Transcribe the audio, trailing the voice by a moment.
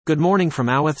Good morning from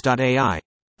OWITH.ai,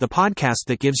 the podcast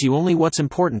that gives you only what's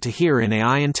important to hear in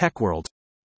AI and tech world.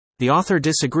 The author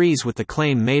disagrees with the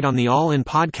claim made on the All In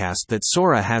podcast that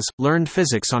Sora has learned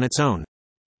physics on its own.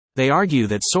 They argue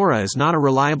that Sora is not a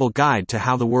reliable guide to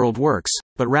how the world works,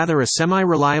 but rather a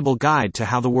semi-reliable guide to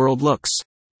how the world looks.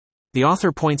 The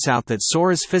author points out that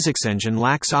Sora's physics engine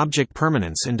lacks object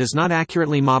permanence and does not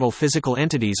accurately model physical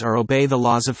entities or obey the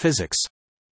laws of physics.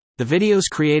 The videos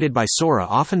created by Sora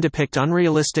often depict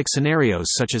unrealistic scenarios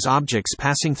such as objects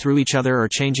passing through each other or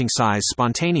changing size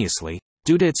spontaneously,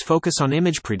 due to its focus on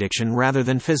image prediction rather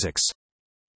than physics.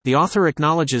 The author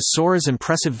acknowledges Sora's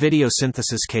impressive video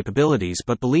synthesis capabilities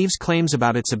but believes claims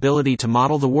about its ability to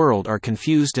model the world are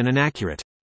confused and inaccurate.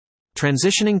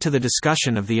 Transitioning to the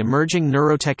discussion of the emerging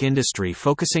neurotech industry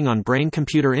focusing on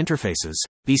brain-computer interfaces,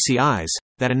 BCIs,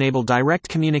 that enable direct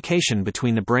communication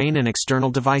between the brain and external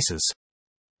devices.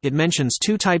 It mentions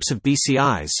two types of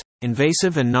BCIs,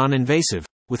 invasive and non-invasive,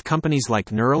 with companies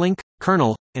like Neuralink,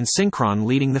 Kernel, and Synchron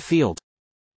leading the field.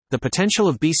 The potential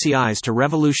of BCIs to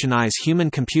revolutionize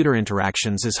human-computer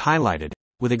interactions is highlighted,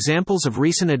 with examples of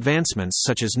recent advancements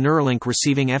such as Neuralink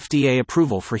receiving FDA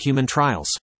approval for human trials.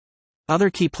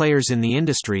 Other key players in the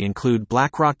industry include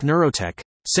BlackRock Neurotech,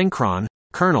 Synchron,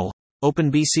 Kernel,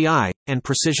 OpenBCI, and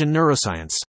Precision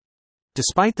Neuroscience.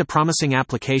 Despite the promising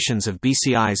applications of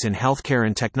BCIs in healthcare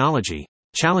and technology,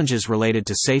 challenges related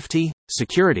to safety,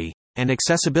 security, and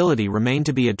accessibility remain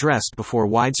to be addressed before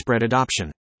widespread adoption.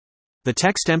 The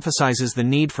text emphasizes the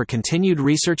need for continued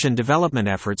research and development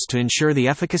efforts to ensure the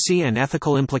efficacy and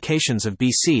ethical implications of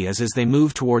BCIs as they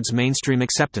move towards mainstream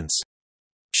acceptance.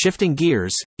 Shifting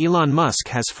gears, Elon Musk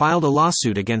has filed a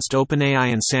lawsuit against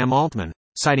OpenAI and Sam Altman,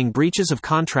 citing breaches of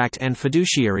contract and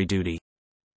fiduciary duty.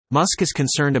 Musk is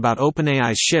concerned about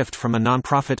OpenAI's shift from a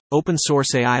non-profit,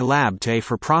 open-source AI lab to a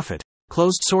for-profit,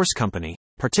 closed-source company,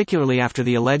 particularly after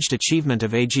the alleged achievement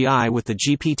of AGI with the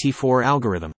GPT-4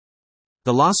 algorithm.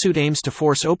 The lawsuit aims to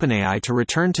force OpenAI to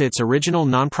return to its original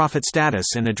non-profit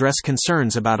status and address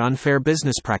concerns about unfair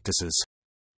business practices.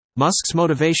 Musk's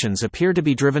motivations appear to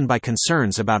be driven by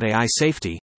concerns about AI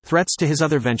safety, threats to his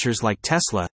other ventures like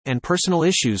Tesla, and personal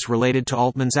issues related to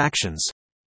Altman's actions.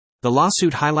 The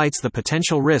lawsuit highlights the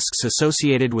potential risks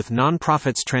associated with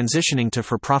non-profits transitioning to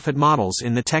for-profit models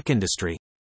in the tech industry.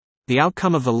 The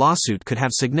outcome of the lawsuit could have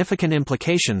significant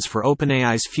implications for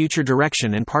OpenAI's future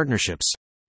direction and partnerships.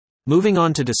 Moving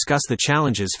on to discuss the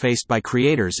challenges faced by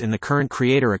creators in the current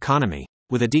creator economy,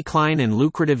 with a decline in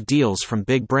lucrative deals from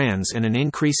big brands and an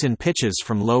increase in pitches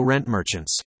from low-rent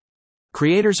merchants.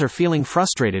 Creators are feeling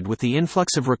frustrated with the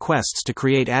influx of requests to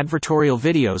create advertorial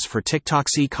videos for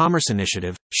TikTok's e-commerce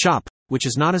initiative, Shop, which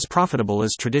is not as profitable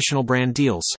as traditional brand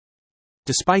deals.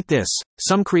 Despite this,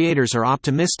 some creators are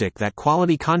optimistic that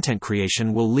quality content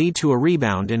creation will lead to a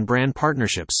rebound in brand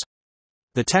partnerships.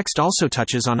 The text also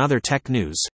touches on other tech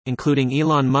news, including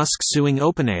Elon Musk suing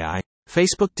OpenAI,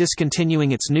 Facebook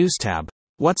discontinuing its News tab,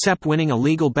 WhatsApp winning a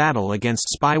legal battle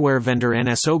against spyware vendor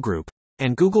NSO Group,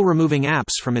 and Google removing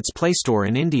apps from its Play Store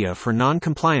in India for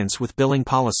non-compliance with billing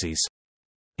policies.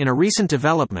 In a recent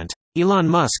development, Elon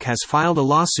Musk has filed a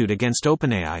lawsuit against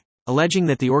OpenAI, alleging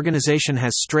that the organization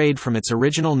has strayed from its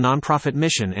original nonprofit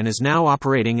mission and is now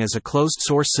operating as a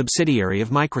closed-source subsidiary of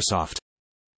Microsoft.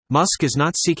 Musk is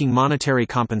not seeking monetary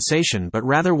compensation but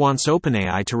rather wants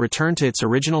OpenAI to return to its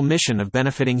original mission of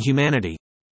benefiting humanity.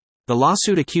 The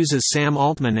lawsuit accuses Sam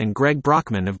Altman and Greg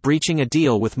Brockman of breaching a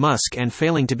deal with Musk and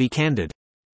failing to be candid.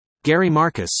 Gary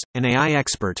Marcus, an AI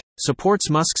expert, supports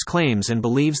Musk's claims and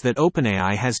believes that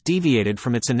OpenAI has deviated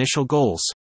from its initial goals.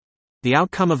 The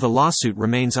outcome of the lawsuit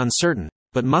remains uncertain,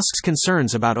 but Musk's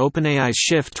concerns about OpenAI's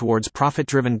shift towards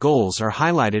profit-driven goals are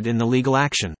highlighted in the legal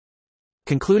action.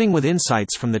 Concluding with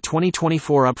insights from the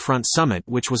 2024 Upfront Summit,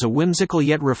 which was a whimsical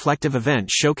yet reflective event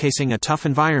showcasing a tough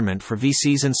environment for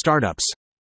VCs and startups.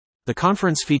 The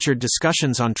conference featured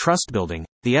discussions on trust building,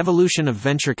 the evolution of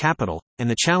venture capital, and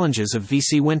the challenges of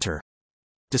VC winter.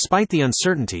 Despite the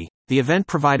uncertainty, the event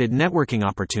provided networking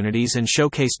opportunities and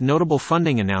showcased notable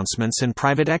funding announcements and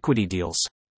private equity deals.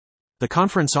 The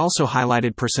conference also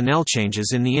highlighted personnel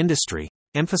changes in the industry,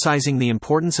 emphasizing the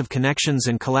importance of connections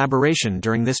and collaboration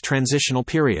during this transitional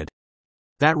period.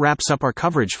 That wraps up our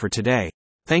coverage for today.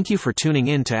 Thank you for tuning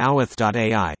in to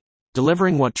OWITH.ai,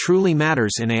 delivering what truly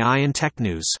matters in AI and tech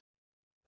news.